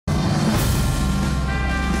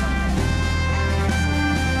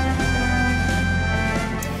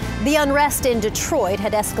The unrest in Detroit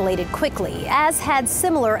had escalated quickly, as had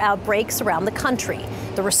similar outbreaks around the country.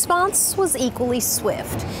 The response was equally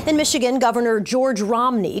swift. In Michigan, Governor George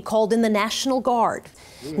Romney called in the National Guard.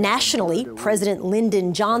 Nationally, President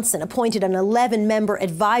Lyndon Johnson appointed an 11-member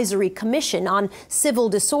advisory commission on civil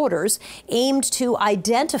disorders aimed to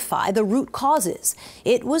identify the root causes.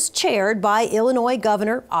 It was chaired by Illinois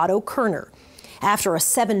Governor Otto Kerner. After a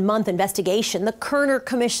 7-month investigation, the Kerner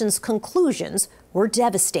Commission's conclusions were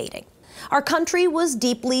devastating. Our country was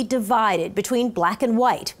deeply divided between black and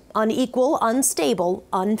white, unequal, unstable,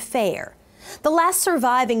 unfair. The last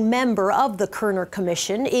surviving member of the Kerner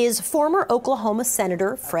Commission is former Oklahoma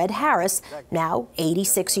Senator Fred Harris, now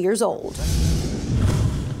 86 years old.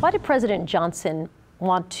 Why did President Johnson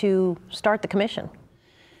want to start the commission?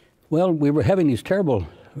 Well, we were having these terrible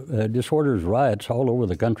disorders, riots all over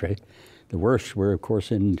the country. The worst were, of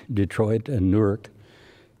course, in Detroit and Newark.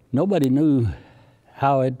 Nobody knew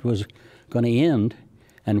how it was going to end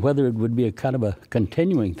and whether it would be a kind of a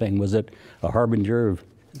continuing thing. Was it a harbinger of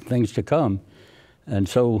things to come? And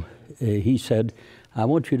so he said, I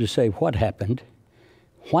want you to say what happened,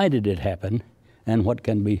 why did it happen, and what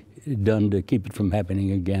can be done to keep it from happening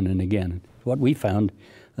again and again. What we found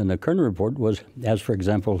in the Kerner report was, as for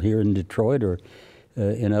example here in Detroit or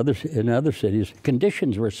in other cities,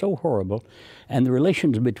 conditions were so horrible, and the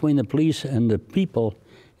relations between the police and the people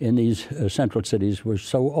in these central cities were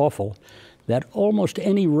so awful that almost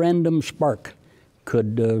any random spark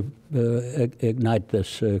could ignite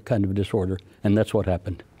this kind of disorder, and that's what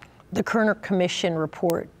happened. The Kerner Commission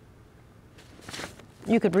report,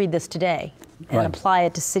 you could read this today and apply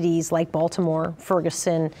it to cities like Baltimore,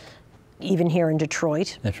 Ferguson, even here in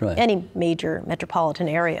Detroit. That's right. Any major metropolitan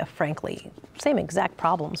area, frankly. Same exact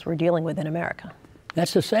problems we're dealing with in America.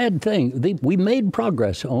 That's a sad thing. We made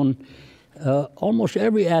progress on almost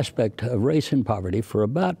every aspect of race and poverty for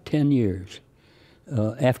about 10 years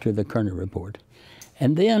after the Kerner report.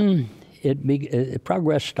 And then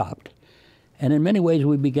progress stopped. And in many ways,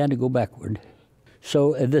 we began to go backward.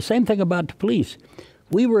 So the same thing about the police.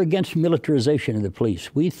 We were against militarization of the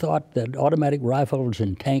police. We thought that automatic rifles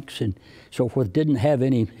and tanks and so forth didn't have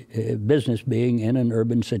any business being in an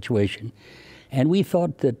urban situation. And we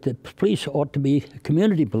thought that the police ought to be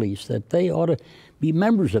community police, that they ought to be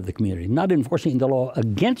members of the community, not enforcing the law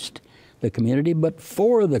against the community, but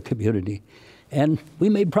for the community. And we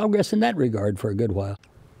made progress in that regard for a good while.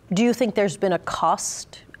 Do you think there's been a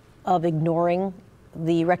cost of ignoring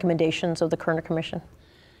the recommendations of the Kerner Commission?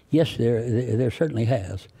 Yes, there certainly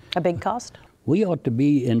has. A big cost? We ought to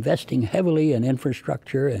be investing heavily in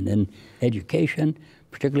infrastructure and in education,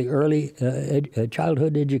 particularly early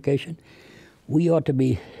childhood education. We ought to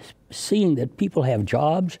be seeing that people have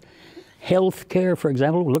jobs. Health care, for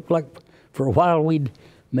example, looked like for a while we'd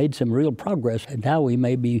made some real progress, and now we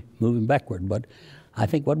may be moving backward. But I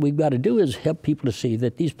think what we've got to do is help people to see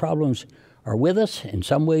that these problems are with us. In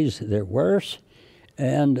some ways, they're worse,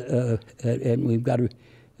 and we've got to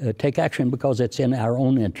take action because it's in our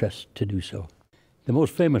own interest to do so. The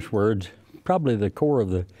most famous words, probably the core of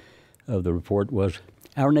the report, was,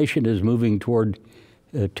 our nation is moving toward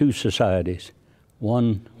two societies,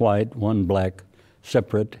 one white, one black,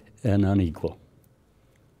 separate and unequal.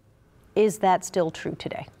 Is that still true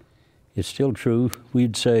today? It's still true.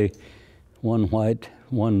 We'd say one white,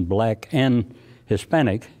 one black, and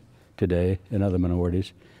Hispanic today, and other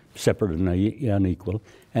minorities, separate and unequal,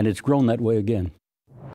 and it's grown that way again.